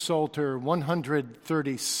Psalter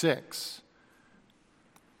 136.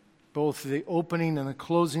 Both the opening and the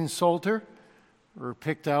closing Psalter were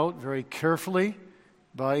picked out very carefully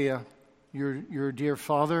by your dear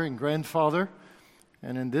father and grandfather.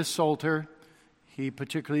 And in this Psalter, he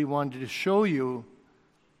particularly wanted to show you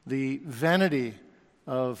the vanity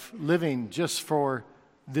of living just for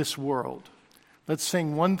this world. Let's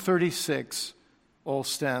sing 136, all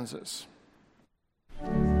stanzas.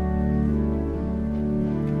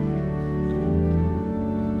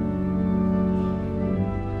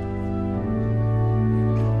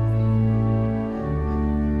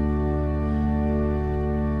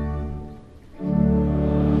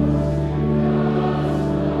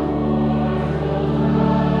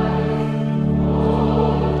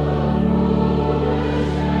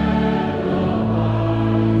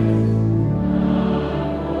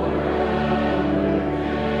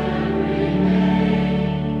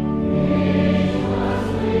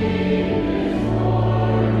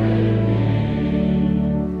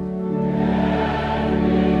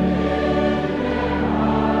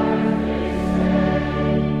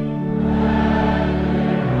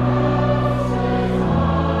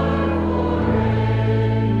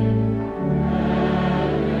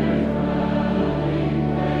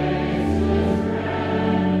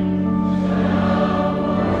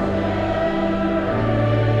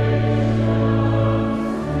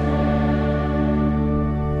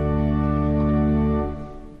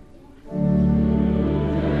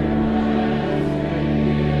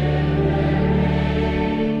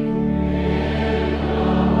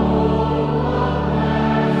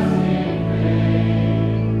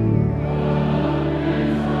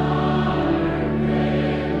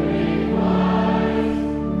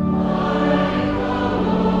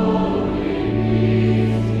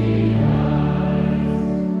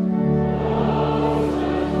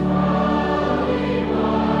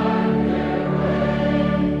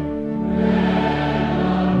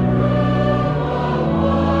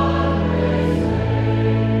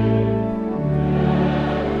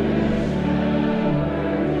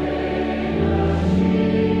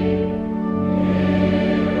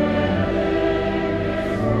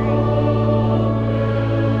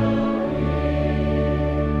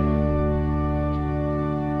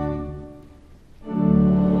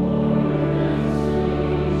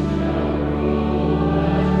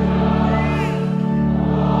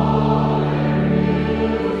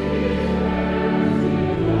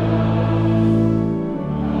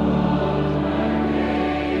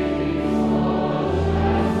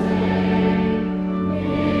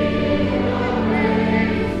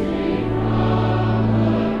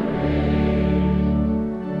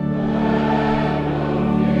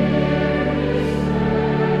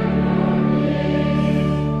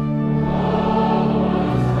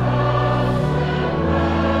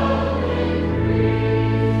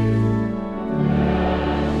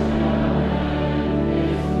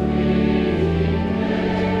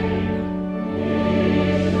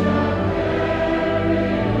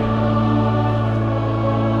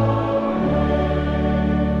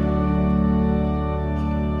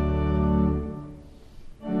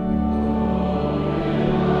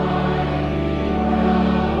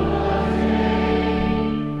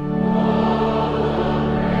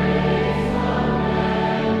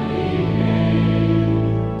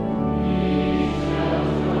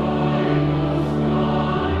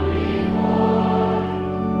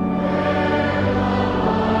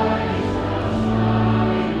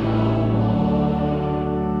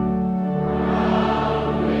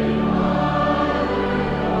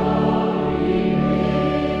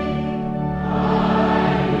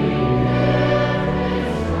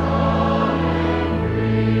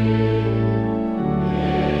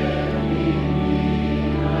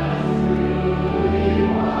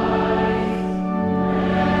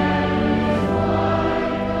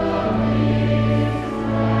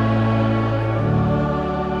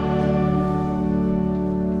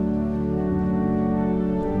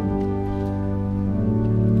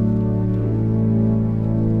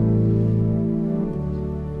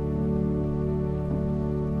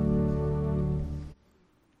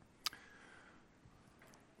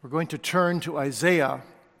 We're going to turn to Isaiah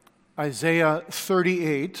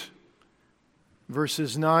 38,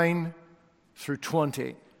 verses 9 through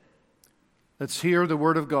 20. Let's hear the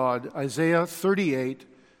word of God. Isaiah 38,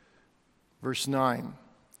 verse 9.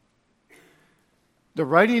 The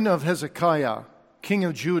writing of Hezekiah, king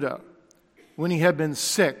of Judah, when he had been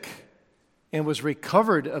sick and was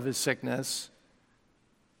recovered of his sickness,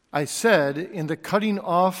 I said, in the cutting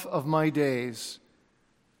off of my days,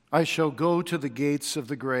 I shall go to the gates of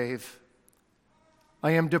the grave.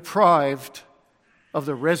 I am deprived of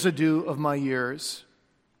the residue of my years.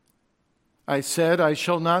 I said, I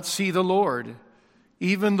shall not see the Lord,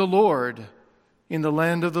 even the Lord, in the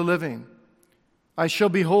land of the living. I shall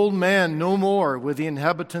behold man no more with the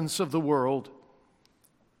inhabitants of the world.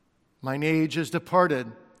 Mine age is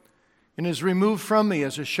departed, and is removed from me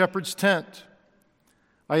as a shepherd's tent.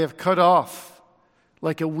 I have cut off,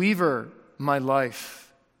 like a weaver, my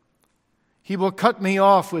life. He will cut me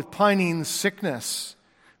off with pining sickness.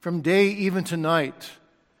 From day even to night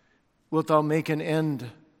wilt thou make an end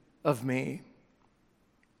of me.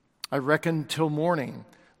 I reckon till morning,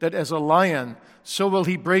 that as a lion, so will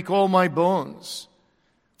he break all my bones.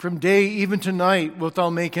 From day even to night wilt thou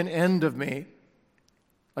make an end of me.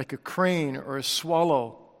 Like a crane or a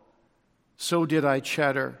swallow, so did I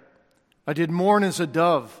chatter. I did mourn as a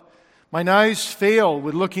dove. Mine eyes fail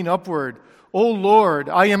with looking upward. O Lord,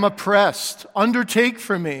 I am oppressed. Undertake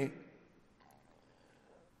for me.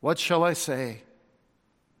 What shall I say?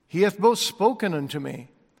 He hath both spoken unto me,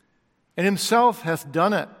 and himself hath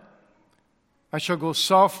done it. I shall go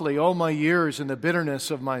softly all my years in the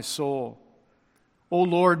bitterness of my soul. O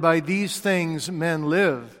Lord, by these things men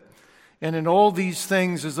live, and in all these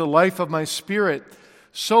things is the life of my spirit.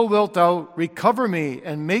 So wilt thou recover me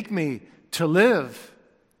and make me to live.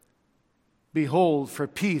 Behold, for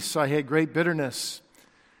peace I had great bitterness,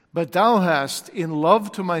 but thou hast, in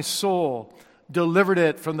love to my soul, delivered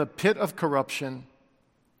it from the pit of corruption.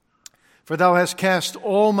 For thou hast cast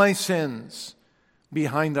all my sins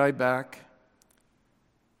behind thy back.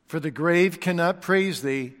 For the grave cannot praise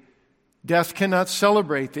thee, death cannot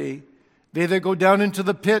celebrate thee. They that go down into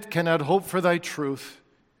the pit cannot hope for thy truth.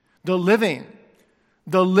 The living,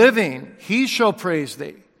 he shall praise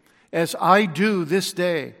thee, as I do this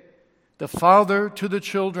day. The Father to the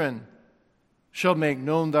children shall make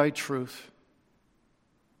known thy truth.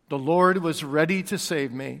 The Lord was ready to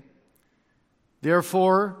save me.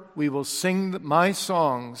 Therefore, we will sing my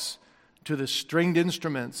songs to the stringed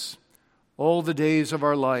instruments all the days of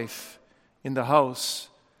our life in the house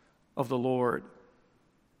of the Lord.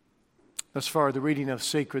 Thus far, the reading of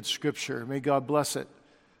sacred Scripture. May God bless it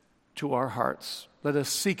to our hearts. Let us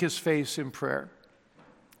seek His face in prayer.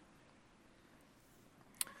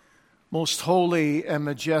 Most holy and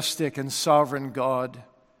majestic and sovereign God,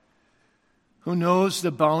 who knows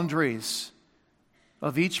the boundaries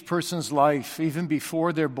of each person's life even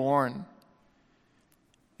before they're born,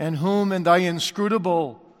 and whom in thy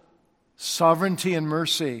inscrutable sovereignty and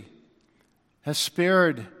mercy has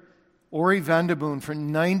spared Ori Vanderboon for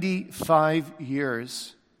 95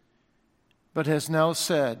 years, but has now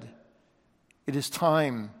said, it is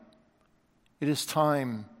time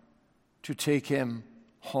to take him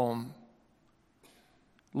home.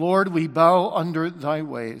 Lord, we bow under thy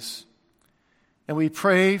ways, and we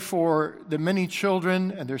pray for the many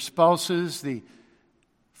children and their spouses, the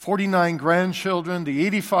 49 grandchildren, the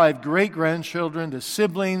 85 great-grandchildren, the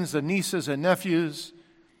siblings, the nieces and nephews,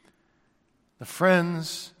 the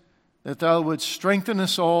friends, that thou would strengthen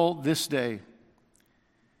us all this day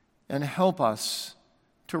and help us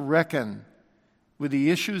to reckon with the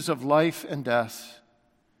issues of life and death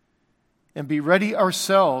and be ready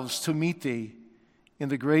ourselves to meet thee in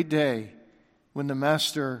the great day when the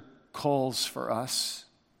Master calls for us.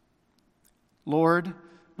 Lord,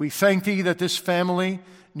 we thank thee that this family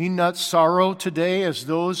need not sorrow today as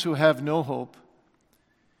those who have no hope.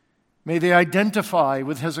 May they identify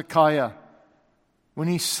with Hezekiah when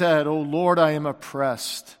he said, O Lord, I am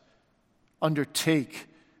oppressed. Undertake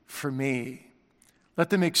for me. Let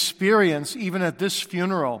them experience, even at this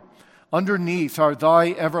funeral, underneath are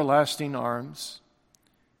thy everlasting arms.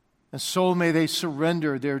 And so may they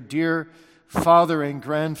surrender their dear father and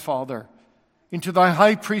grandfather into thy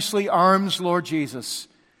high priestly arms, Lord Jesus,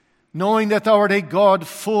 knowing that thou art a God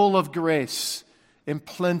full of grace and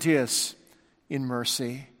plenteous in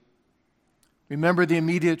mercy. Remember the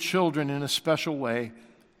immediate children in a special way.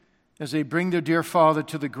 As they bring their dear father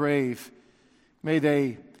to the grave, may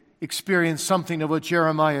they experience something of what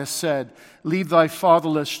Jeremiah said, leave thy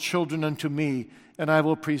fatherless children unto me, and I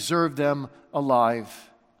will preserve them alive.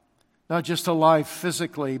 Not just alive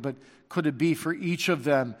physically, but could it be for each of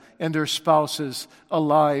them and their spouses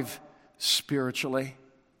alive spiritually?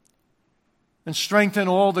 And strengthen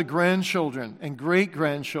all the grandchildren and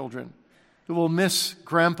great-grandchildren who will miss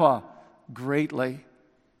Grandpa greatly.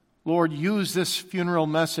 Lord, use this funeral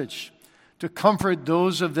message to comfort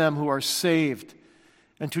those of them who are saved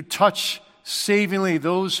and to touch savingly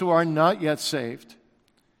those who are not yet saved.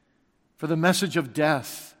 For the message of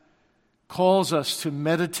death calls us to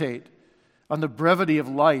meditate on the brevity of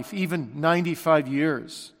life, even 95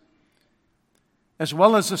 years, as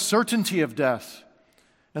well as the certainty of death,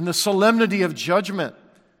 and the solemnity of judgment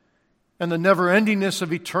and the never-endingness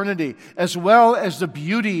of eternity, as well as the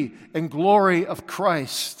beauty and glory of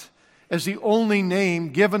Christ as the only name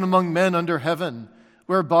given among men under heaven,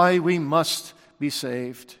 whereby we must be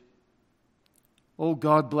saved. Oh,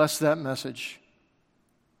 God, bless that message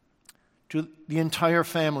to the entire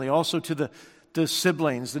family, also to the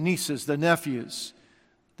siblings, the nieces, the nephews,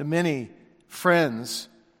 the many friends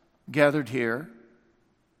gathered here.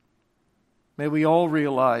 May we all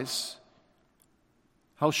realize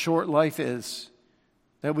how short life is.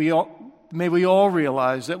 May we all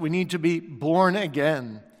realize that we need to be born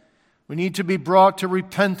again. We need to be brought to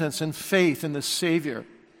repentance and faith in the Savior,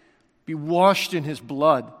 be washed in His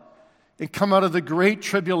blood, and come out of the great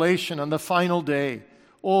tribulation on the final day.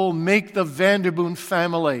 Oh, make the Vanderboon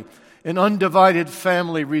family an undivided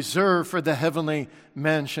family reserved for the heavenly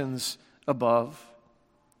mansions above.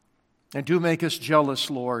 And do make us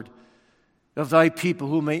jealous, Lord, of Thy people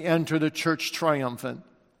who may enter the church triumphant.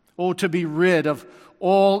 Oh, to be rid of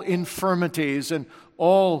all infirmities and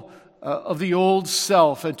all of the old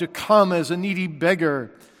self, and to come as a needy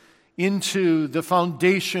beggar into the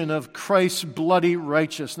foundation of Christ's bloody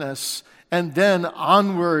righteousness, and then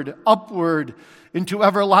onward, upward, into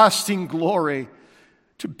everlasting glory,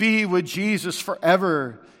 to be with Jesus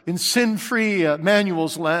forever in sin-free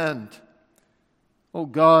Emmanuel's land. Oh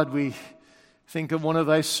God, we think of one of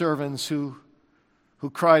Thy servants who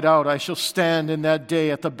cried out, I shall stand in that day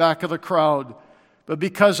at the back of the crowd, but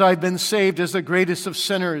because I've been saved as the greatest of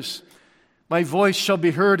sinners, my voice shall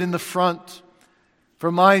be heard in the front,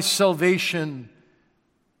 for my salvation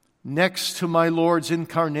next to my Lord's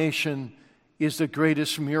incarnation is the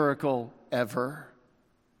greatest miracle ever.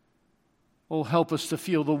 Oh, help us to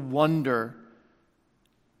feel the wonder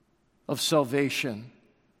of salvation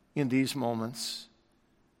in these moments.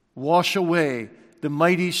 Wash away the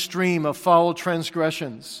mighty stream of foul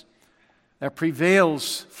transgressions that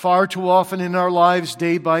prevails far too often in our lives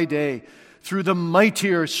day by day, through the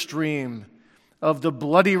mightier stream of the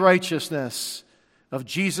bloody righteousness of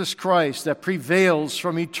Jesus Christ that prevails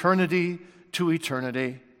from eternity to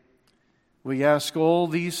eternity. We ask all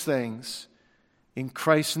these things in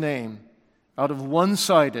Christ's name, out of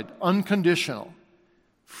one-sided, unconditional,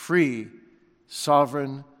 free,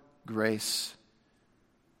 sovereign grace.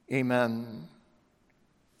 Amen.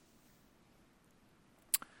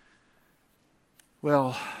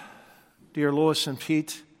 Well, dear Lois and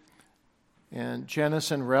Pete, and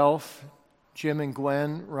Janice and Ralph, Jim and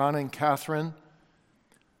Gwen, Ron and Catherine,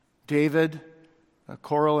 David,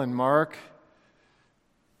 Coral and Mark,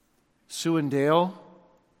 Sue and Dale,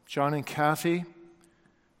 John and Kathy,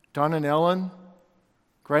 Don and Ellen,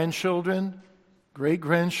 grandchildren,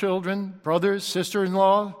 great-grandchildren, brothers,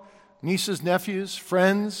 sister-in-law, nieces, nephews,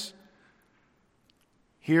 friends.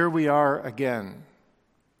 Here we are again,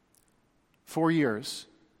 4 years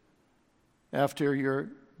after your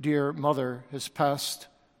dear mother has passed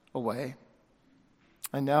away.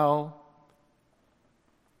 And now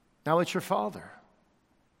it's your father,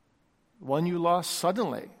 one you lost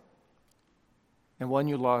suddenly and one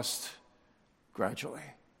you lost gradually.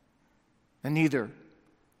 And neither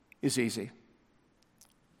is easy.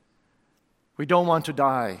 We don't want to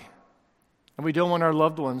die, and we don't want our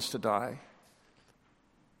loved ones to die.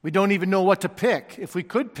 We don't even know what to pick, if we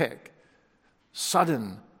could pick,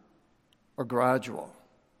 sudden or gradual.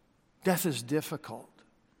 Death is difficult.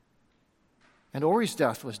 And Ori's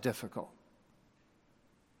death was difficult.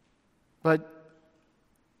 But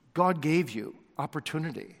God gave you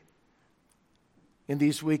opportunity in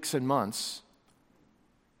these weeks and months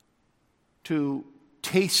to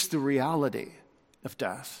taste the reality of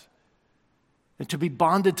death and to be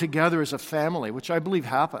bonded together as a family, which I believe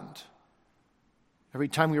happened. Every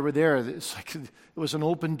time we were there, it's like it was an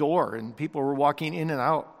open door and people were walking in and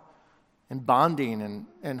out and bonding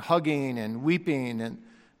and hugging and weeping. And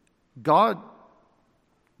God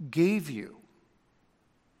gave you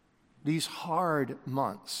these hard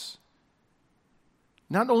months,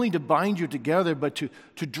 not only to bind you together, but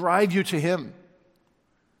to drive you to Him.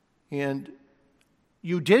 And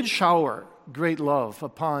you did shower great love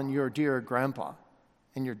upon your dear grandpa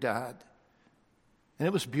and your dad. And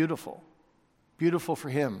it was beautiful. Beautiful for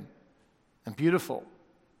him and beautiful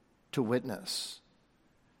to witness.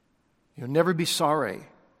 You'll never be sorry,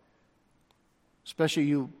 especially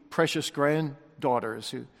you precious granddaughters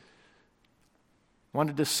who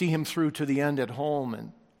wanted to see him through to the end at home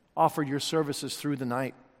and offered your services through the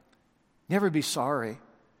night. Never be sorry.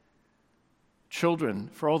 Children,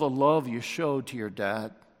 for all the love you showed to your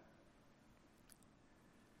dad.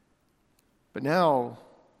 But now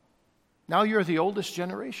you're the oldest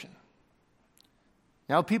generation.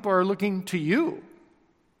 Now people are looking to you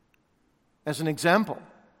as an example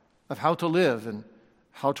of how to live and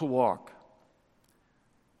how to walk.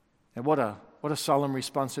 And what a solemn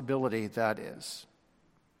responsibility that is.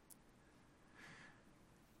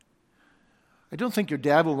 I don't think your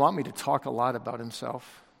dad will want me to talk a lot about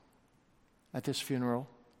himself at this funeral.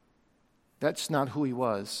 That's not who he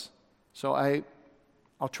was. So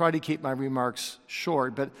I'll try to keep my remarks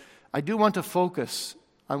short, but I do want to focus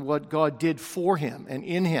on what God did for him and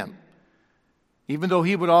in him, even though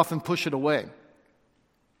he would often push it away.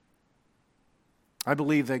 I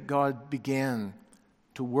believe that God began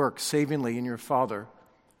to work savingly in your father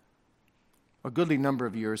a goodly number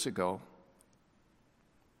of years ago.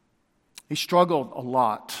 He struggled a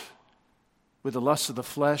lot with the lust of the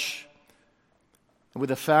flesh and with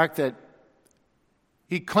the fact that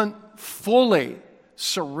he couldn't fully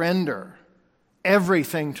surrender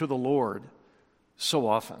everything to the Lord so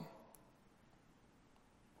often.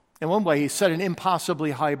 In one way, he set an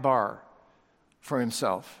impossibly high bar for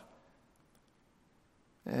himself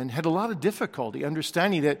and had a lot of difficulty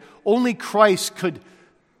understanding that only Christ could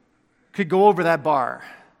go over that bar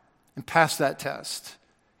and pass that test.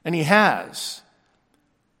 And he has.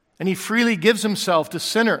 And he freely gives himself to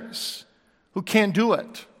sinners who can't do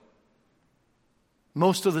it.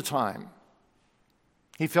 Most of the time,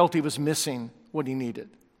 he felt he was missing what he needed.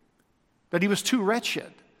 That he was too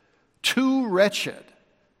wretched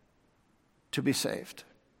to be saved.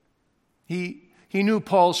 He knew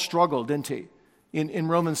Paul's struggle, didn't he? In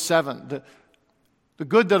Romans 7, the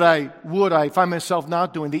good that I would, I find myself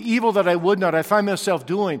not doing. The evil that I would not, I find myself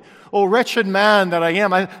doing. Oh, wretched man that I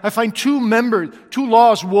am, I find two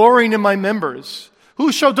laws warring in my members.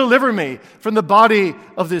 Who shall deliver me from the body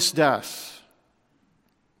of this death?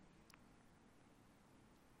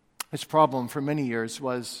 His problem for many years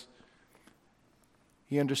was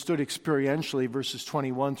he understood experientially verses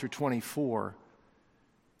 21 through 24,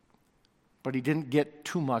 but he didn't get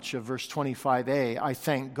too much of verse 25a, I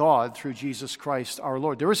thank God through Jesus Christ our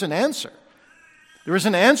Lord. There is an answer. There is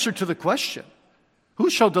an answer to the question, who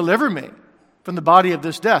shall deliver me from the body of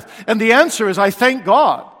this death? And the answer is, I thank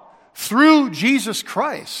God through Jesus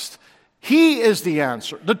Christ. He is the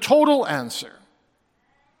answer, the total answer.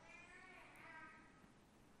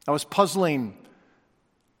 I was puzzling,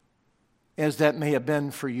 as that may have been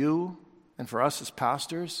for you and for us as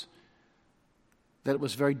pastors, that it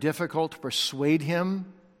was very difficult to persuade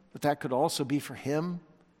him that could also be for him.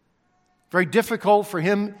 Very difficult for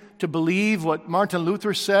him to believe what Martin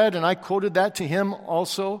Luther said, and I quoted that to him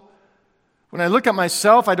also. When I look at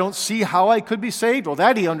myself, I don't see how I could be saved. Well,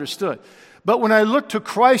 that he understood. But when I look to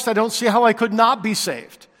Christ, I don't see how I could not be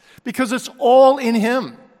saved, because it's all in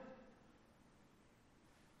him.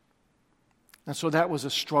 And so that was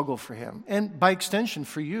a struggle for him, and by extension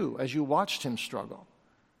for you as you watched him struggle.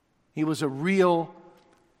 He was a real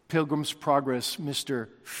Pilgrim's Progress Mr.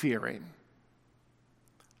 Fearing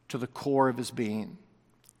to the core of his being.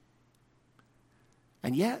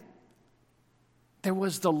 And yet, there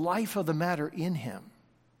was the life of the matter in him.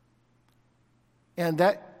 And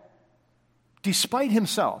that, despite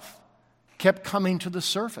himself, kept coming to the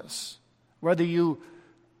surface. Whether you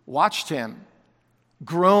watched him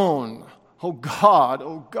groan, oh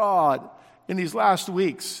God, in these last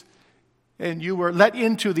weeks, and you were let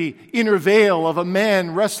into the inner veil of a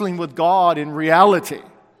man wrestling with God in reality.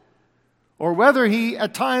 Or whether he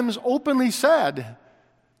at times openly said,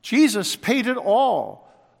 Jesus paid it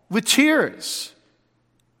all with tears,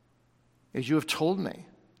 as you have told me.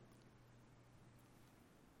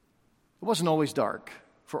 It wasn't always dark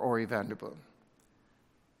for Ori Vanderboom.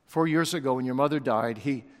 4 years ago, when your mother died,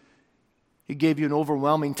 he gave you an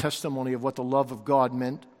overwhelming testimony of what the love of God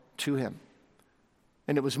meant to him.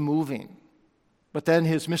 And it was moving. But then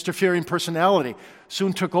his Mr. Fearing personality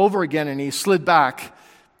soon took over again, and he slid back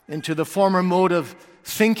into the former mode of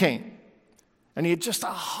thinking. And he had just a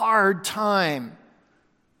hard time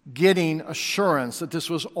getting assurance that this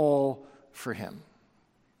was all for him.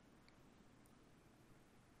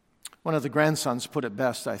 One of the grandsons put it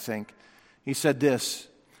best, I think. He said this,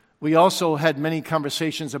 we also had many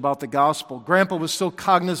conversations about the gospel. Grandpa was so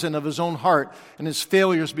cognizant of his own heart and his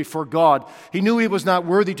failures before God. He knew he was not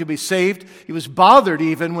worthy to be saved. He was bothered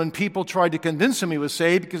even when people tried to convince him he was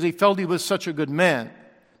saved because he felt he was such a good man.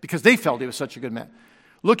 Because they felt he was such a good man.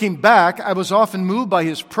 Looking back, I was often moved by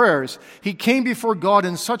his prayers. He came before God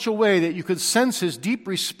in such a way that you could sense his deep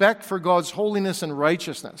respect for God's holiness and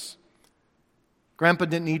righteousness. Grandpa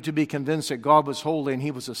didn't need to be convinced that God was holy and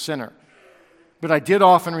he was a sinner. But I did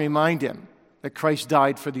often remind him that Christ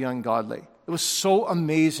died for the ungodly. It was so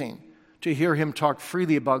amazing to hear him talk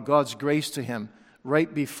freely about God's grace to him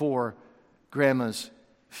right before Grandma's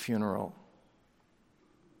funeral.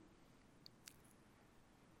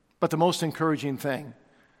 But the most encouraging thing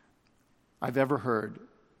I've ever heard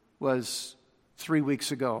was 3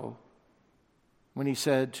 weeks ago when he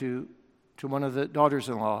said to one of the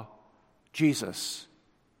daughters-in-law, Jesus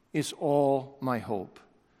is all my hope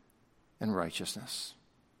and righteousness.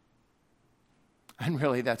 And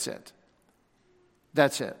really, that's it.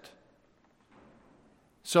 That's it.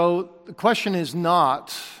 So the question is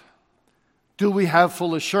not, do we have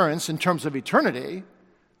full assurance in terms of eternity,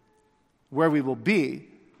 where we will be,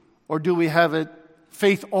 or do we have it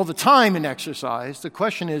faith all the time in exercise? The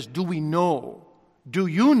question is, do we know? Do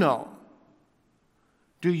you know?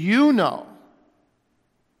 Do you know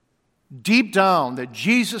deep down that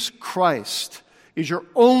Jesus Christ is your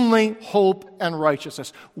only hope and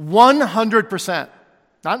righteousness? 100%.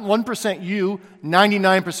 Not 1% you,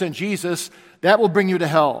 99% Jesus. That will bring you to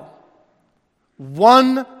hell.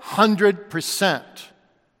 100%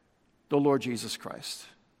 the Lord Jesus Christ.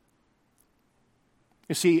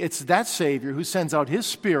 You see, it's that Savior who sends out His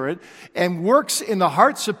Spirit and works in the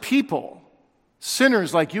hearts of people,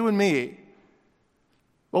 sinners like you and me.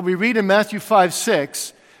 Well, we read in Matthew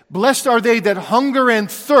 5:6, blessed are they that hunger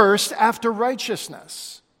and thirst after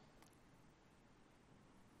righteousness.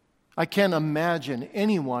 I can't imagine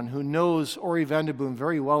anyone who knows Ori Vanderboom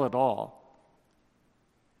very well at all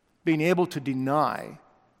being able to deny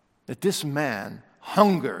that this man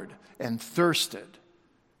hungered and thirsted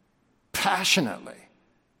passionately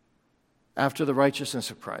after the righteousness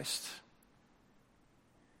of Christ.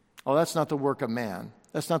 Oh, that's not the work of man.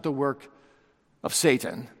 That's not the work of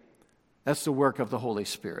Satan. That's the work of the Holy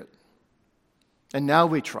Spirit. And now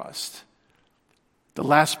we trust the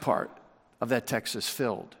last part of that text is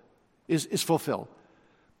fulfilled.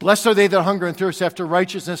 Blessed are they that hunger and thirst after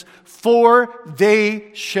righteousness, for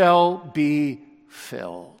they shall be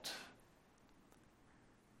filled.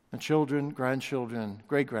 And children, grandchildren,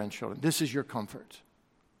 great-grandchildren, this is your comfort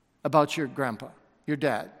about your grandpa, your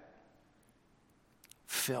dad.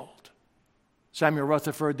 Filled. Samuel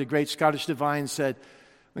Rutherford, the great Scottish divine, said,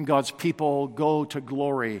 when God's people go to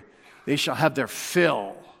glory, they shall have their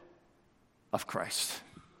fill of Christ.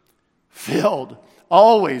 Filled,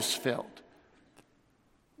 always filled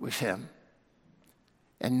with Him.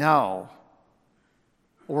 And now,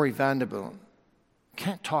 Ori Vanderboom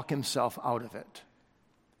can't talk himself out of it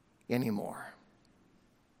anymore.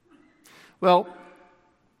 Well,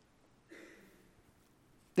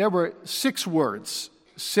 there were six words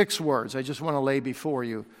I just want to lay before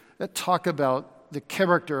you that talk about the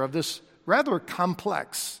character of this rather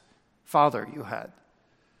complex father you had.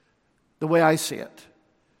 The way I see it.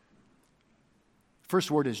 First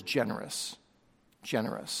word is generous.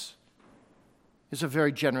 Generous. He's a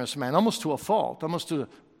very generous man, almost to a fault, almost to the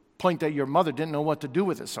point that your mother didn't know what to do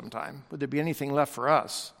with it sometime. Would there be anything left for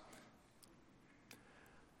us?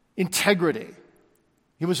 Integrity.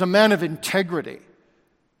 He was a man of integrity.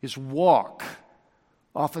 His walk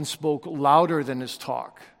often spoke louder than his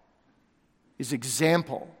talk. His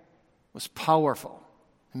example was powerful.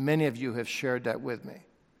 And many of you have shared that with me.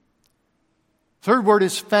 Third word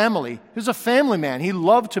is family. He was a family man. He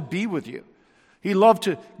loved to be with you. He loved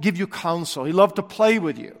to give you counsel. He loved to play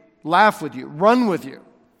with you, laugh with you, run with you.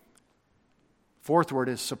 Fourth word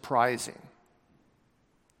is surprising.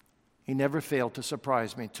 He never failed to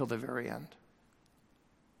surprise me till the very end.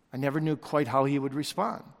 I never knew quite how he would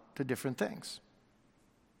respond to different things.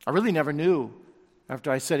 I really never knew, after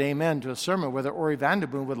I said amen to a sermon, whether Ori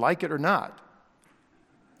Vanderboom would like it or not.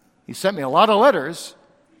 He sent me a lot of letters,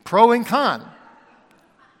 pro and con.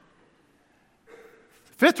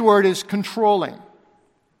 Fifth word is controlling.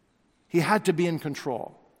 He had to be in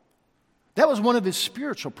control. That was one of his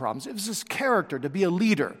spiritual problems. It was his character to be a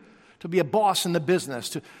leader, to be a boss in the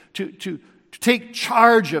business, to take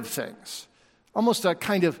charge of things. Almost a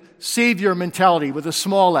kind of savior mentality with a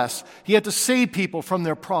small s. He had to save people from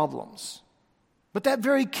their problems. But that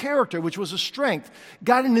very character, which was a strength,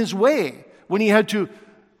 got in his way when he had to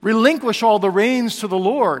relinquish all the reins to the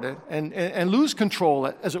Lord and lose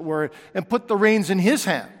control, as it were, and put the reins in His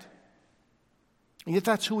hand. And yet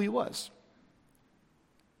that's who he was.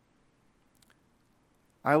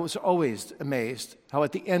 I was always amazed how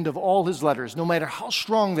at the end of all his letters, no matter how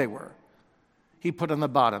strong they were, he put on the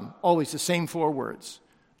bottom always the same 4 words: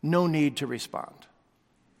 no need to respond.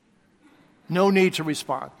 No need to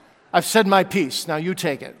respond. I've said my piece, now you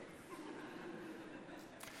take it.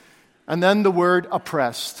 And then the word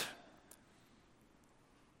oppressed.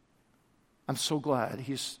 I'm so glad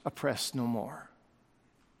he's oppressed no more.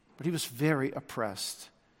 But he was very oppressed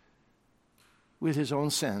with his own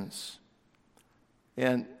sins.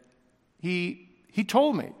 And he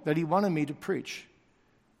told me that he wanted me to preach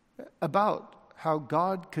about how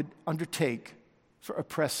God could undertake for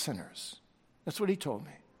oppressed sinners. That's what he told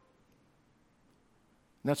me.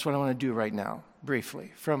 And that's what I want to do right now,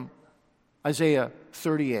 briefly, from Isaiah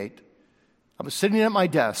 38. I was sitting at my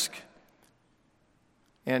desk,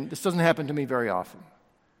 and this doesn't happen to me very often,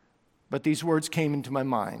 but these words came into my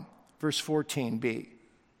mind. Verse 14b,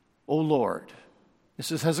 O Lord,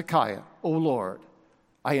 this is Hezekiah, O Lord,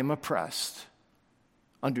 I am oppressed.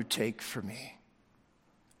 Undertake for me.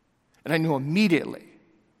 And I knew immediately,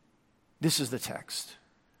 this is the text.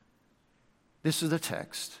 This is the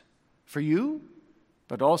text for you,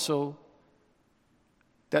 but also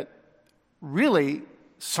that really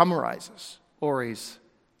summarizes Ori's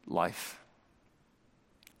life.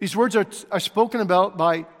 These words are spoken about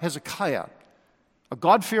by Hezekiah, a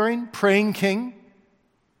God-fearing, praying king,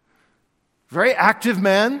 very active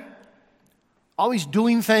man, always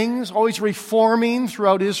doing things, always reforming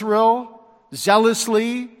throughout Israel,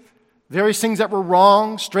 zealously, various things that were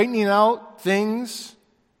wrong, straightening out things.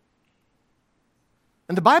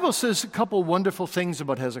 And the Bible says a couple wonderful things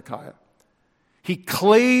about Hezekiah. He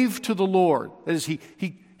clave to the Lord. That is,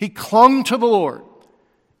 he clung to the Lord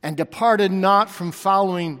and departed not from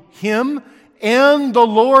following him, and the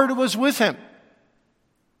Lord was with him.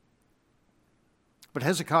 But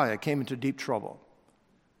Hezekiah came into deep trouble.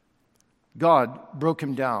 God broke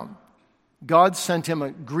him down. God sent him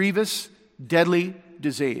a grievous, deadly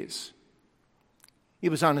disease. He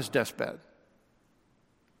was on his deathbed.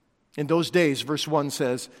 In those days, verse 1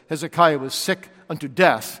 says, Hezekiah was sick unto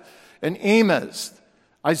death, and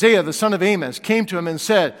Isaiah the son of Amos, came to him and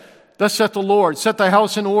said, Thus saith the Lord, set thy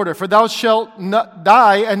house in order, for thou shalt not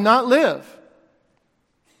die and not live.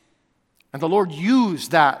 And the Lord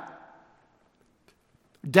used that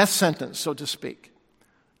death sentence, so to speak,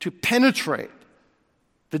 to penetrate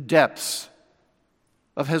the depths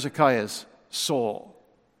of Hezekiah's soul.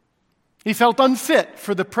 He felt unfit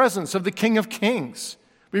for the presence of the King of Kings.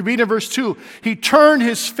 We read in verse 2, he turned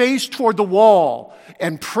his face toward the wall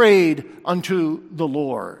and prayed unto the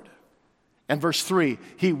Lord. And verse 3,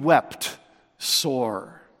 he wept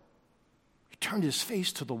sore. He turned his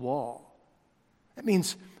face to the wall. That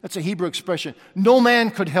means, that's a Hebrew expression, no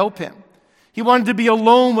man could help him. He wanted to be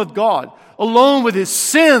alone with God, alone with his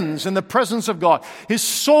sins in the presence of God. His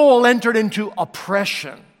soul entered into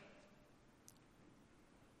oppression.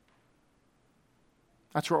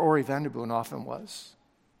 That's where Ori Vanderboon often was.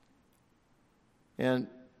 And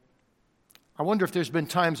I wonder if there's been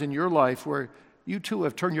times in your life where you too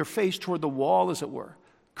have turned your face toward the wall, as it were,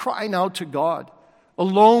 crying out to God,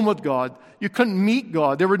 alone with God. You couldn't meet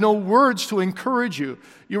God. There were no words to encourage you.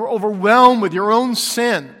 You were overwhelmed with your own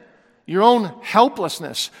sin, your own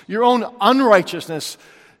helplessness, your own unrighteousness,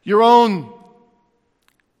 your own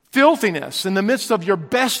filthiness in the midst of your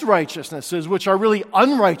best righteousnesses, which are really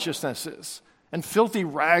unrighteousnesses and filthy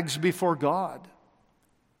rags before God.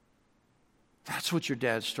 That's what your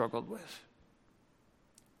dad struggled with.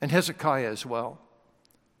 And Hezekiah as well.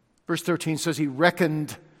 Verse 13 says he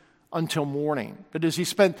reckoned until morning. That is, he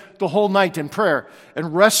spent the whole night in prayer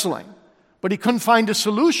and wrestling. But he couldn't find a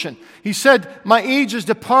solution. He said, my age is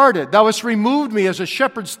departed. Thou hast removed me as a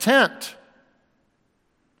shepherd's tent.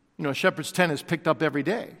 You know, a shepherd's tent is picked up every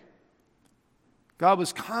day. God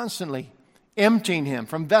was constantly emptying him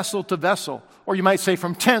from vessel to vessel. Or you might say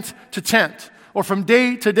from tent to tent. Or from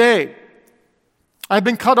day to day. I've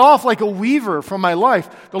been cut off like a weaver from my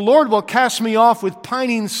life. The Lord will cast me off with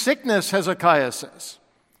pining sickness, Hezekiah says.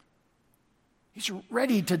 He's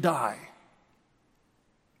ready to die.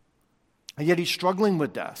 And yet he's struggling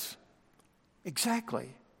with death. Exactly.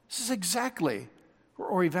 This is exactly where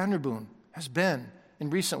Ori Vanderboon has been in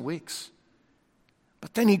recent weeks.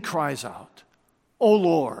 But then he cries out, O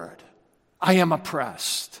Lord, I am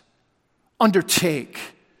oppressed. Undertake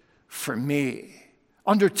for me.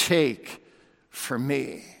 Undertake for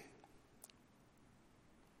me.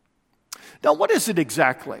 Now, what is it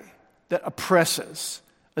exactly that oppresses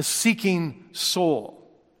a seeking soul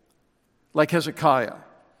like Hezekiah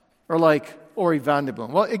or like Ori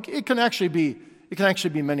Vanderboon? Well, it can actually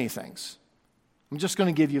be many things. I'm just going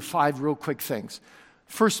to give you 5 real quick things.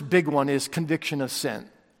 First big one is conviction of sin.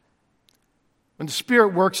 When the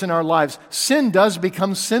Spirit works in our lives, sin does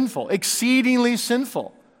become sinful, exceedingly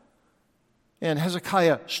sinful. And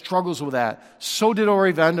Hezekiah struggles with that. So did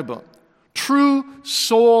Ori Vanderboon. True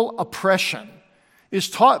soul oppression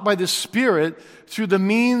is taught by the Spirit through the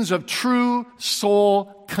means of true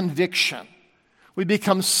soul conviction. We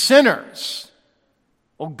become sinners.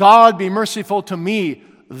 Oh, God, be merciful to me,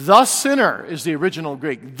 the sinner is the original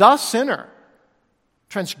Greek. The sinner.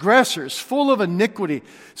 Transgressors, full of iniquity,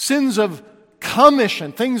 sins of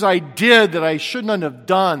commission, things I did that I shouldn't have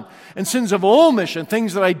done, and sins of omission,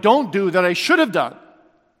 things that I don't do that I should have done.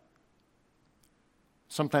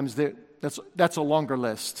 Sometimes that's a longer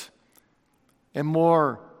list and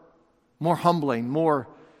more humbling, more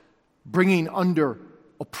bringing under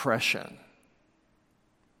oppression.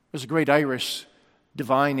 There's a great Irish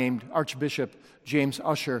divine named Archbishop James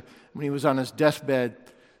Ussher. When he was on his deathbed,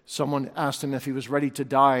 someone asked him if he was ready to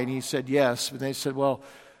die, and he said yes. And they said, well,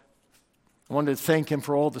 I wanted to thank him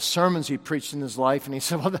for all the sermons he preached in his life. And he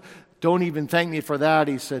said, well, don't even thank me for that.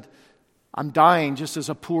 He said, I'm dying just as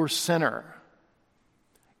a poor sinner,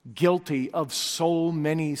 guilty of so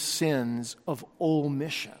many sins of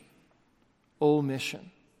omission.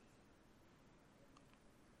 Omission.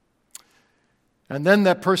 And then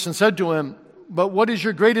that person said to him, but what is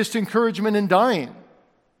your greatest encouragement in dying?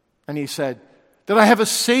 And he said, that I have a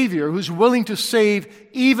Savior who's willing to save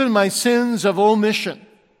even my sins of omission.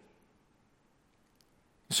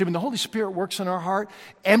 See, when the Holy Spirit works in our heart,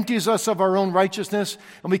 empties us of our own righteousness,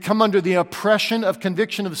 and we come under the oppression of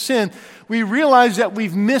conviction of sin, we realize that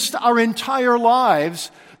we've missed our entire lives,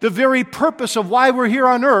 the very purpose of why we're here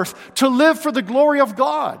on earth, to live for the glory of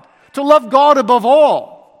God, to love God above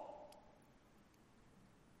all.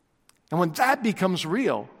 And when that becomes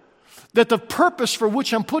real, that the purpose for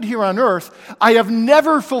which I'm put here on earth, I have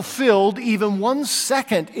never fulfilled even 1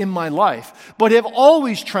 second in my life, but have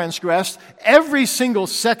always transgressed every single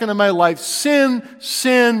second of my life, sin,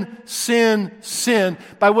 sin, sin, sin,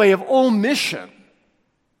 by way of omission,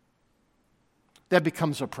 that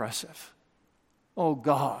becomes oppressive. Oh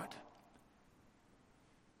God,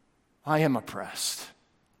 I am oppressed.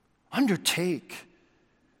 Undertake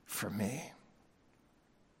for me.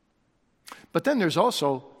 But then there's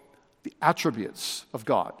also the attributes of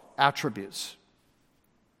God. Attributes.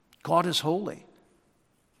 God is holy.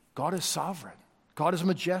 God is sovereign. God is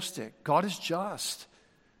majestic. God is just.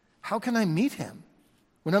 How can I meet Him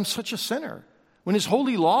when I'm such a sinner? When His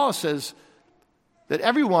holy law says that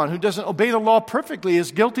everyone who doesn't obey the law perfectly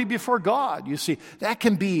is guilty before God. You see, that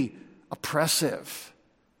can be oppressive.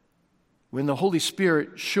 When the Holy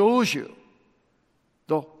Spirit shows you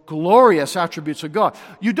the glorious attributes of God,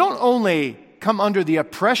 you don't only come under the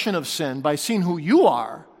oppression of sin by seeing who you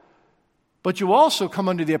are, but you also come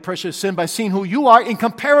under the oppression of sin by seeing who you are in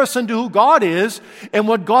comparison to who God is and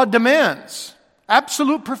what God demands.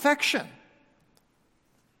 Absolute perfection.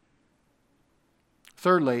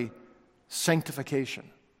 Thirdly, sanctification.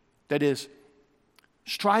 That is,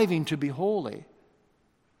 striving to be holy.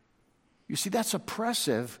 You see, that's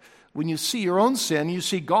oppressive. When you see your own sin, you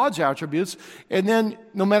see God's attributes, and then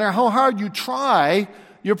no matter how hard you try,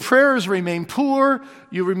 your prayers remain poor,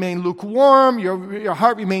 you remain lukewarm, your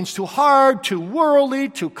heart remains too hard, too worldly,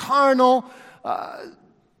 too carnal,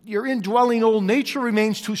 your indwelling old nature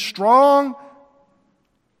remains too strong.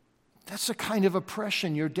 That's the kind of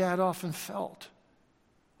oppression your dad often felt.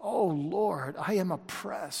 Oh Lord, I am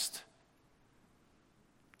oppressed.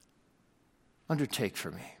 Undertake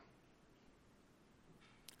for me.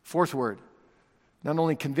 Fourth word, not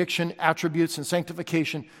only conviction, attributes, and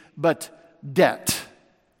sanctification, but debt.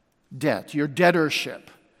 Debt, your debtorship.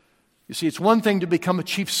 You see, it's one thing to become a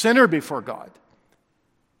chief sinner before God.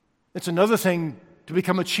 It's another thing to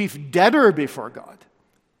become a chief debtor before God.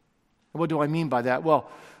 And what do I mean by that? Well,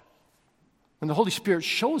 when the Holy Spirit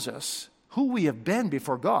shows us who we have been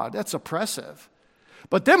before God, that's oppressive.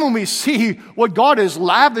 But then when we see what God has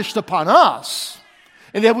lavished upon us,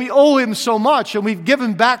 and that we owe Him so much and we've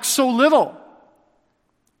given back so little,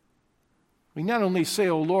 we not only say,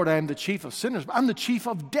 oh Lord, I am the chief of sinners, but I'm the chief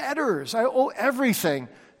of debtors. I owe everything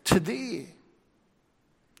to Thee.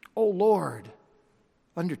 Oh Lord,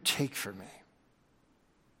 undertake for me.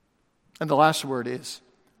 And the last word is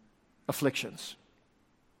afflictions.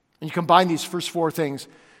 And you combine these first four things,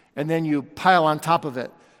 and then you pile on top of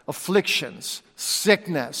it afflictions,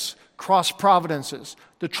 sickness, cross providences,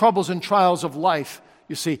 the troubles and trials of life,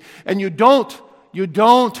 you see. And you don't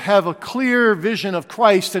have a clear vision of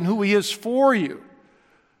Christ and who He is for you.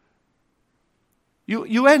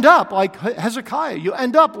 You end up like Hezekiah. You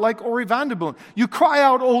end up like Ori Vanderboom. You cry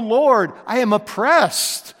out, oh Lord, I am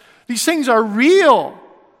oppressed. These things are real.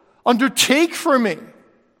 Undertake for me.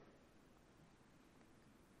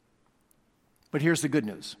 But here's the good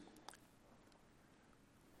news.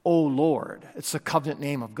 Oh Lord, it's the covenant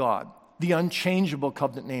name of God, the unchangeable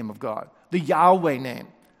covenant name of God, the Yahweh name.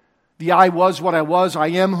 The I was what I was, I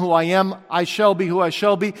am who I am, I shall be who I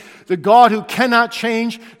shall be. The God who cannot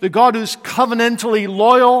change, the God who's covenantally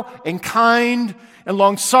loyal and kind and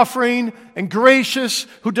long-suffering and gracious,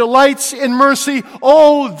 who delights in mercy.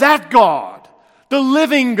 Oh, that God, the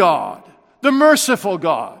living God, the merciful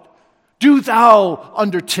God, do thou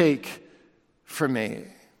undertake for me.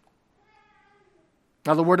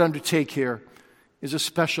 Now, the word undertake here is a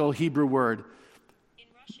special Hebrew word.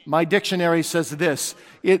 My dictionary says this.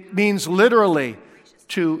 It means literally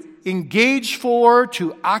to engage for,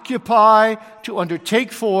 to occupy, to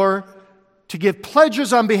undertake for, to give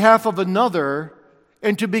pledges on behalf of another,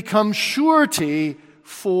 and to become surety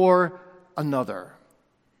for another.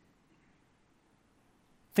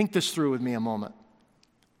 Think this through with me a moment.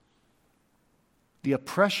 The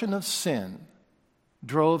oppression of sin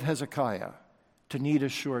drove Hezekiah to need a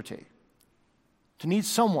surety, to need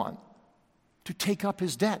someone to take up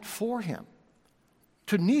his debt for him,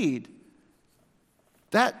 to need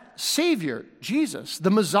that Savior, Jesus,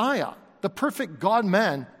 the Messiah, the perfect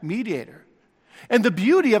God-man mediator. And the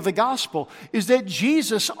beauty of the gospel is that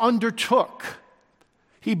Jesus undertook.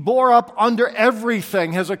 He bore up under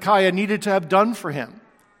everything Hezekiah needed to have done for him,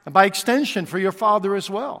 and by extension for your father as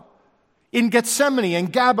well. In Gethsemane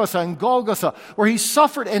and Gabbatha and Golgotha, where he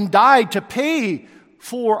suffered and died to pay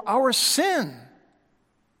for our sin.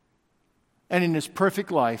 And in his perfect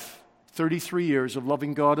life, 33 years of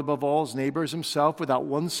loving God above all, his neighbors, himself, without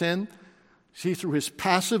one sin. See, through his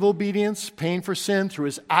passive obedience, paying for sin, through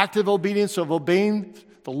his active obedience of obeying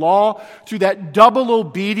the law, through that double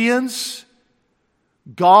obedience,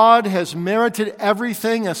 God has merited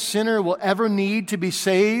everything a sinner will ever need to be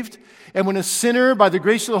saved. And when a sinner, by the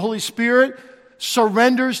grace of the Holy Spirit,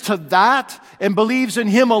 surrenders to that and believes in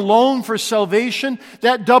him alone for salvation,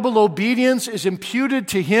 that double obedience is imputed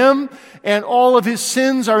to him, and all of his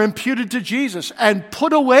sins are imputed to Jesus and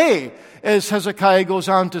put away, as Hezekiah goes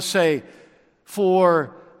on to say,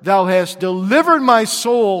 for thou hast delivered my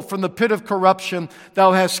soul from the pit of corruption.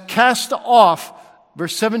 Thou hast cast off,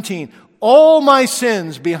 verse 17, all my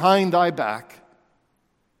sins behind thy back.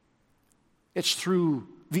 It's through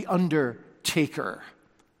the undertaker,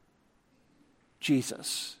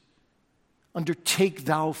 Jesus. Undertake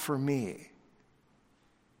thou for me.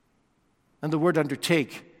 And the word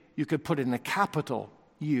undertake, you could put in a capital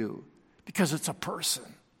U, because it's a person.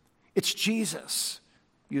 It's Jesus,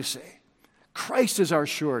 you see. Christ is our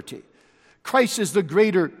surety. Christ is the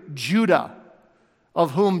greater Judah,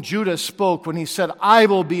 of whom Judah spoke when he said, I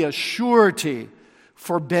will be a surety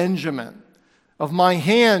for Benjamin. Of my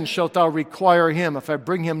hand shalt thou require him, if I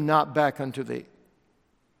bring him not back unto thee.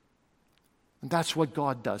 And that's what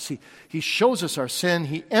God does. He shows us our sin.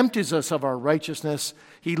 He empties us of our righteousness.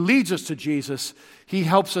 He leads us to Jesus. He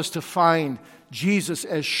helps us to find Jesus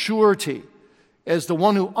as surety, as the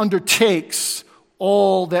one who undertakes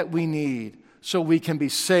all that we need so we can be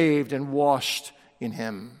saved and washed in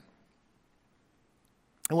him.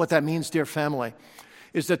 And what that means, dear family,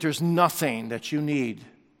 is that there's nothing that you need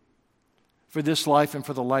for this life and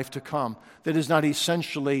for the life to come that is not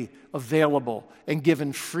essentially available and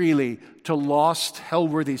given freely to lost,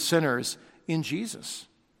 hell-worthy sinners in Jesus.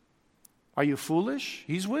 Are you foolish?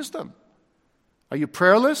 He's wisdom. Are you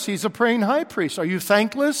prayerless? He's a praying high priest. Are you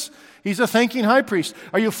thankless? He's a thanking high priest.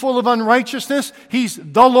 Are you full of unrighteousness? He's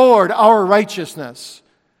the Lord, our righteousness.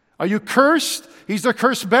 Are you cursed? He's the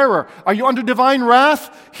curse bearer. Are you under divine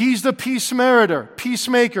wrath? He's the peacemaker,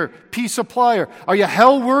 peace applier. Are you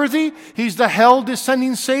hell worthy? He's the hell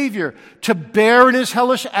descending Savior to bear in his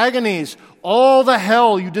hellish agonies all the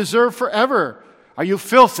hell you deserve forever. Are you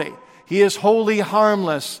filthy? He is holy,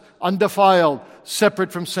 harmless, undefiled,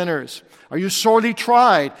 separate from sinners. Are you sorely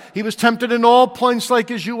tried? He was tempted in all points like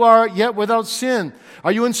as you are, yet without sin.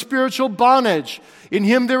 Are you in spiritual bondage? In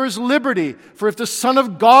him there is liberty. For if the Son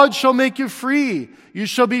of God shall make you free, you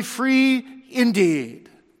shall be free indeed.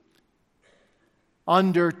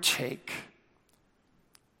 Undertake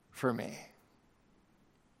for me.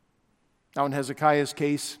 Now in Hezekiah's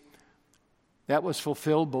case, that was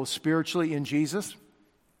fulfilled both spiritually in Jesus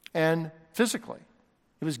and physically.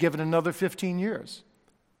 He was given another 15 years.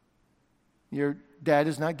 Your dad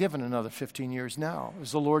is not given another 15 years now. It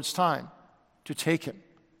was the Lord's time to take him.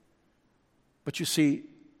 But you see,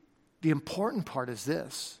 the important part is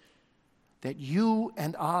this, that you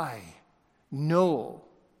and I know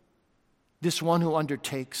this one who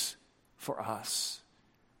undertakes for us.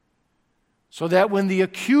 So that when the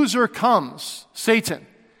accuser comes, Satan,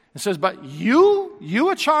 and says, but you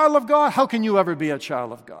a child of God? How can you ever be a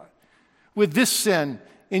child of God? With this sin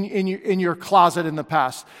in your closet in the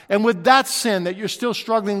past, and with that sin that you're still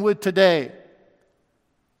struggling with today.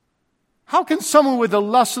 How can someone with the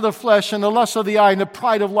lust of the flesh and the lust of the eye and the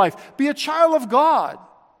pride of life be a child of God?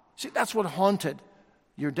 See, that's what haunted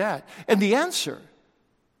your dad. And the answer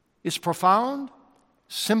is profound,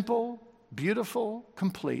 simple, beautiful,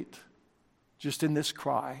 complete, just in this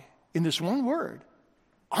cry, in this one word,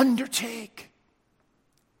 undertake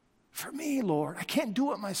for me, Lord. I can't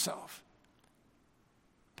do it myself.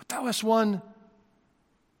 But thou hast one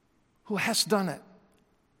who has done it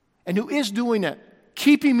and who is doing it,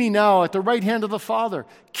 keeping me now at the right hand of the Father,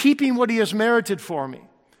 keeping what he has merited for me,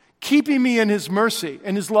 keeping me in his mercy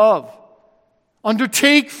and his love.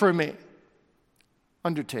 Undertake for me.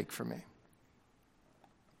 Undertake for me.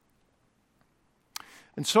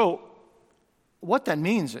 And so, what that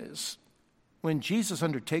means is, when Jesus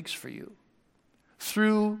undertakes for you,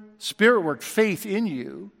 through Spirit work, faith in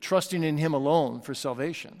you, trusting in him alone for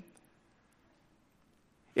salvation,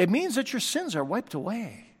 it means that your sins are wiped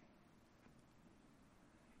away.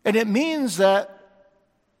 And it means that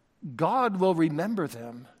God will remember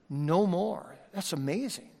them no more. That's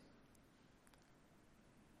amazing.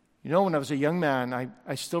 You know, when I was a young man,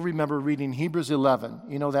 I still remember reading Hebrews 11.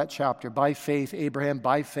 You know that chapter. By faith, Abraham.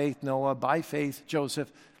 By faith, Noah. By faith,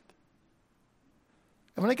 Joseph.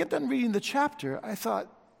 And when I get done reading the chapter, I thought,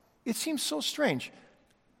 it seems so strange.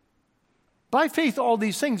 By faith, all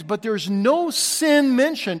these things, but there's no sin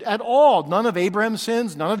mentioned at all. None of Abraham's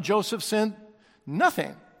sins, none of Joseph's sin,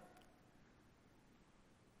 nothing.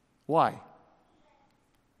 Why?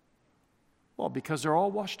 Well, because they're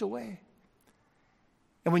all washed away.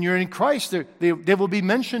 And when you're in Christ, they will be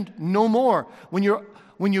mentioned no more. When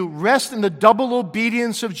you rest in the double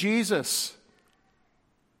obedience of Jesus,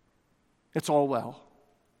 it's all well.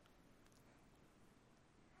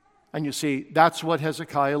 And you see, that's what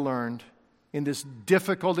Hezekiah learned in this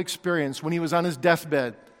difficult experience when he was on his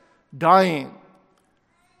deathbed, dying.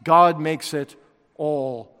 God makes it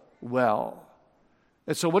all well.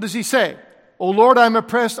 And so what does he say? O Lord, I am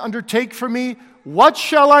oppressed, undertake for me. What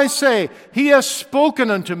shall I say? He has spoken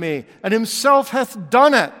unto me, and himself hath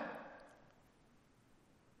done it.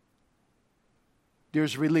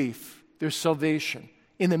 There's relief, there's salvation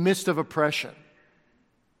in the midst of oppression,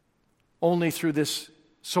 only through this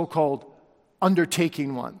so-called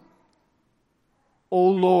undertaking one. O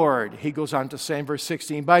Lord, he goes on to say in verse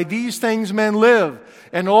 16, by these things men live,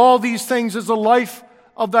 and all these things is the life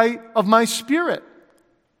of my spirit.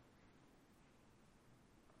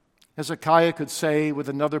 Hezekiah could say with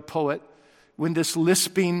another poet, when this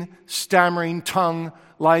lisping, stammering tongue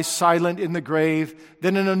lies silent in the grave,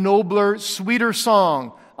 then in a nobler, sweeter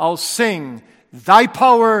song I'll sing, thy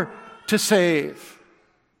power to save.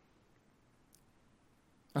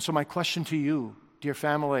 And so my question to you, dear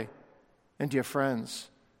family and dear friends,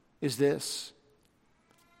 is this.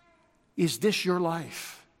 Is this your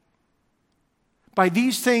life? By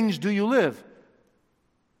these things do you live?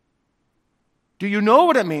 Do you know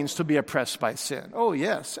what it means to be oppressed by sin? Oh,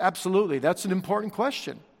 yes, absolutely. That's an important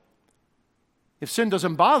question. If sin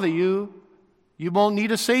doesn't bother you, you won't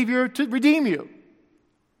need a Savior to redeem you.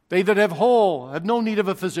 They that have whole have no need of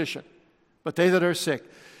a physician, but they that are sick.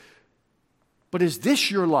 But is this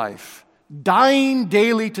your life? Dying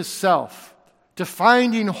daily to self, to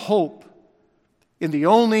finding hope in the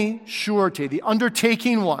only surety, the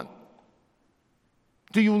undertaking one.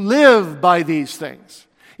 Do you live by these things?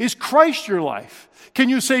 Is Christ your life? Can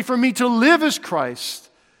you say, for me to live is Christ,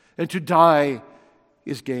 and to die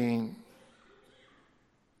is gain?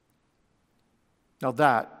 Now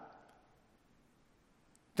that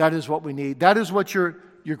is what we need. That is what your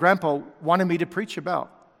grandpa wanted me to preach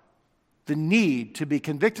about. The need to be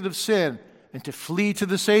convicted of sin and to flee to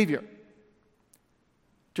the Savior.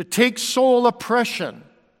 To take soul oppression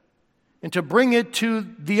and to bring it to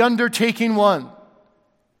the undertaking one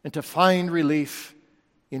and to find relief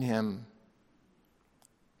in him.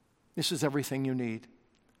 This is everything you need.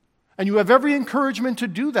 And you have every encouragement to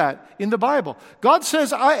do that in the Bible. God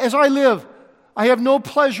says, as I live, I have no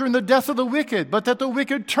pleasure in the death of the wicked, but that the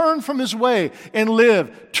wicked turn from his way and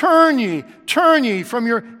live. Turn ye from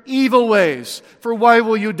your evil ways, for why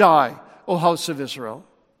will you die, O house of Israel?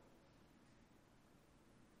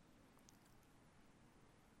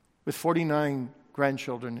 With 49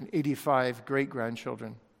 grandchildren and 85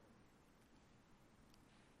 great-grandchildren,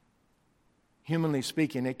 humanly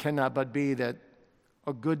speaking, it cannot but be that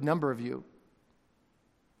a good number of you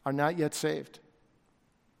are not yet saved.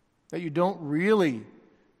 That you don't really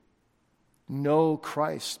know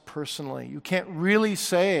Christ personally. You can't really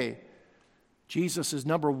say, Jesus is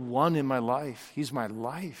number one in my life. He's my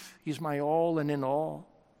life. He's my all and in all.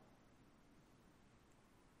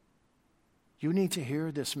 You need to hear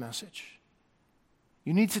this message.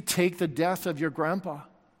 You need to take the death of your grandpa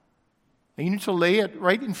and you need to lay it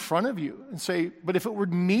right in front of you and say, but if it were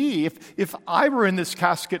me, if I were in this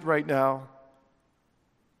casket right now,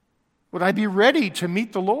 would I be ready to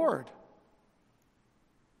meet the Lord?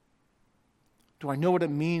 Do I know what it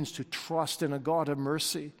means to trust in a God of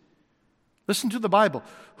mercy? Listen to the Bible.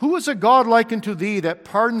 Who is a God like unto thee that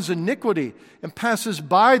pardons iniquity and passes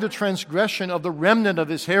by the transgression of the remnant of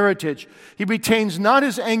his heritage? He retains not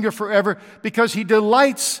his anger forever because he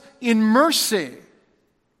delights in mercy.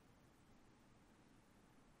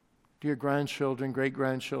 Dear grandchildren,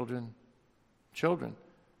 great-grandchildren, children,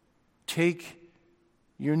 take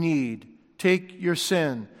your need, take your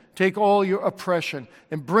sin, take all your oppression,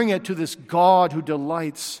 and bring it to this God who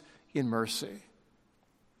delights in mercy.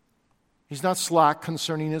 He's not slack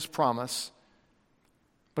concerning his promise,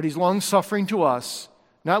 but he's long-suffering to us,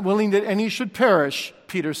 not willing that any should perish,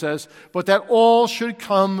 Peter says, but that all should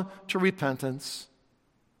come to repentance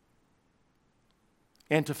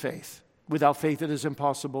and to faith. Without faith it is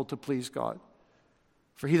impossible to please God.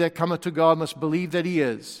 For he that cometh to God must believe that he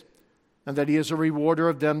is, and that he is a rewarder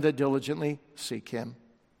of them that diligently seek him.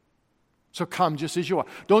 So come just as you are.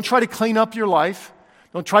 Don't try to clean up your life.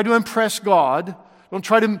 Don't try to impress God. Don't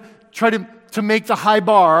try to make the high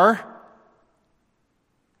bar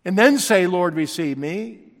and then say, Lord, receive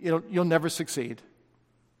me. You'll never succeed.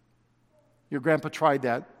 Your grandpa tried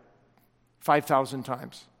that 5,000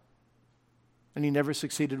 times, and he never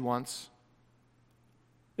succeeded once.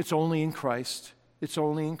 It's only in Christ. It's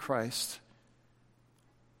only in Christ.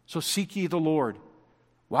 So seek ye the Lord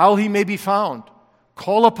while he may be found.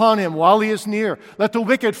 Call upon him while he is near. Let the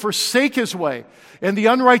wicked forsake his way, and the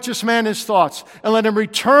unrighteous man his thoughts, and let him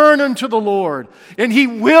return unto the Lord, and he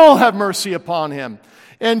will have mercy upon him,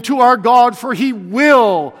 and to our God, for he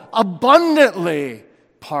will abundantly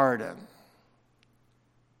pardon.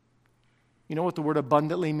 You know what the word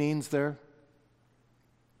abundantly means there?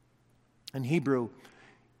 In Hebrew,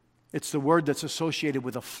 it's the word that's associated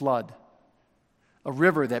with a flood, a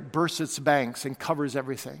river that bursts its banks and covers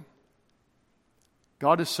everything.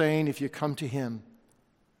 God is saying, if you come to him,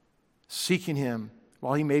 seeking him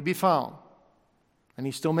while he may be found, and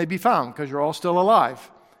he still may be found because you're all still alive,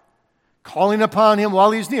 calling upon him while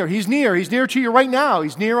he's near. He's near. He's near to you right now.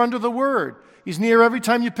 He's near under the word. He's near every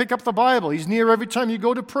time you pick up the Bible. He's near every time you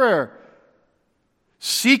go to prayer.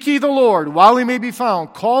 Seek ye the Lord while he may be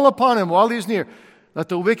found. Call upon him while he is near. Let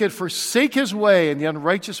the wicked forsake his way, and the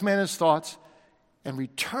unrighteous man his thoughts, and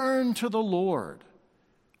return to the Lord,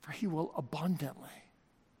 for he will abundantly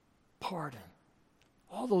pardon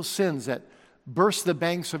all those sins that burst the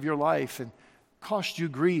banks of your life and cost you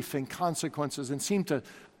grief and consequences and seem to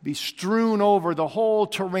be strewn over the whole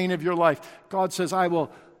terrain of your life. God says,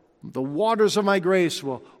 the waters of my grace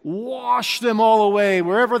will wash them all away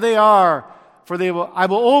wherever they are, for I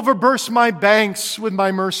will overburst my banks with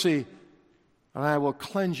my mercy, and I will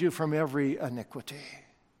cleanse you from every iniquity.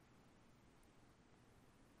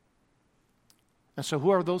 And so who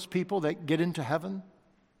are those people that get into heaven?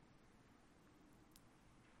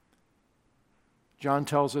 John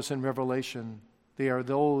tells us in Revelation, they are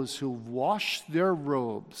those who washed their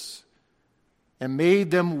robes and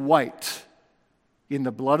made them white in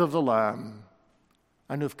the blood of the Lamb,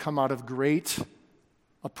 and who've come out of great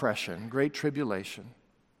oppression, great tribulation.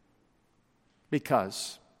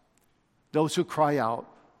 Because those who cry out,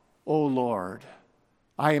 O Lord,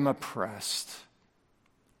 I am oppressed,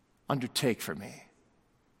 undertake for me.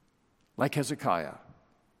 Like Hezekiah,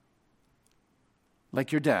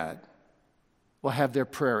 like your dad, will have their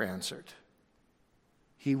prayer answered.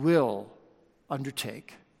 He will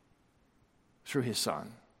undertake through his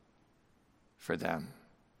Son for them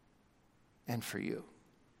and for you.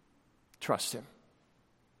 Trust him.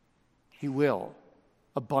 He will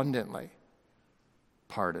abundantly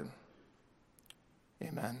pardon.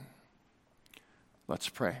 Amen. Let's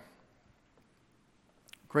pray.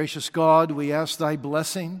 Gracious God, we ask thy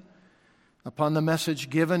blessing upon the message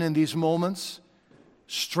given in these moments.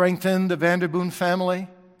 Strengthen the Vanderboon family.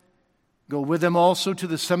 Go with them also to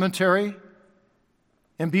the cemetery,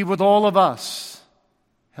 and be with all of us.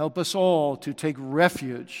 Help us all to take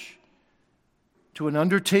refuge to an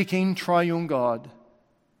undertaking triune God.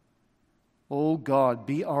 O God,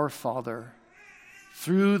 be our Father,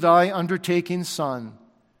 through thy undertaking Son,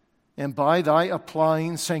 and by thy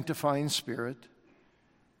applying, sanctifying Spirit.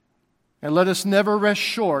 And let us never rest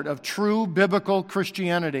short of true biblical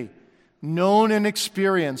Christianity, known and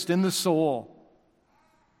experienced in the soul.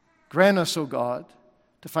 Grant us, O God,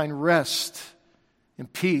 to find rest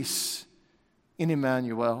and peace in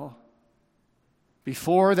Emmanuel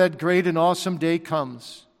before that great and awesome day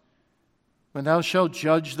comes when thou shalt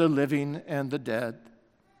judge the living and the dead.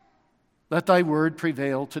 Let thy word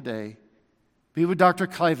prevail today. Be with Dr.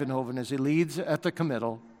 Clivenhoven as he leads at the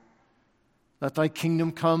committal. Let thy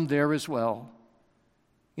kingdom come there as well.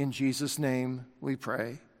 In Jesus' name we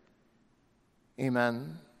pray.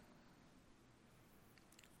 Amen.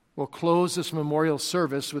 We'll close this memorial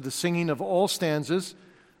service with the singing of all stanzas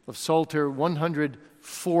of Psalter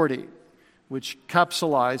 140, which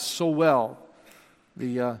capsulize so well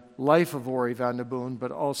the life of Ori van der Boom,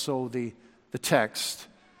 but also the text.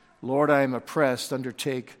 Lord, I am oppressed,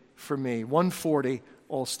 undertake for me. 140,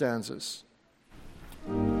 all stanzas.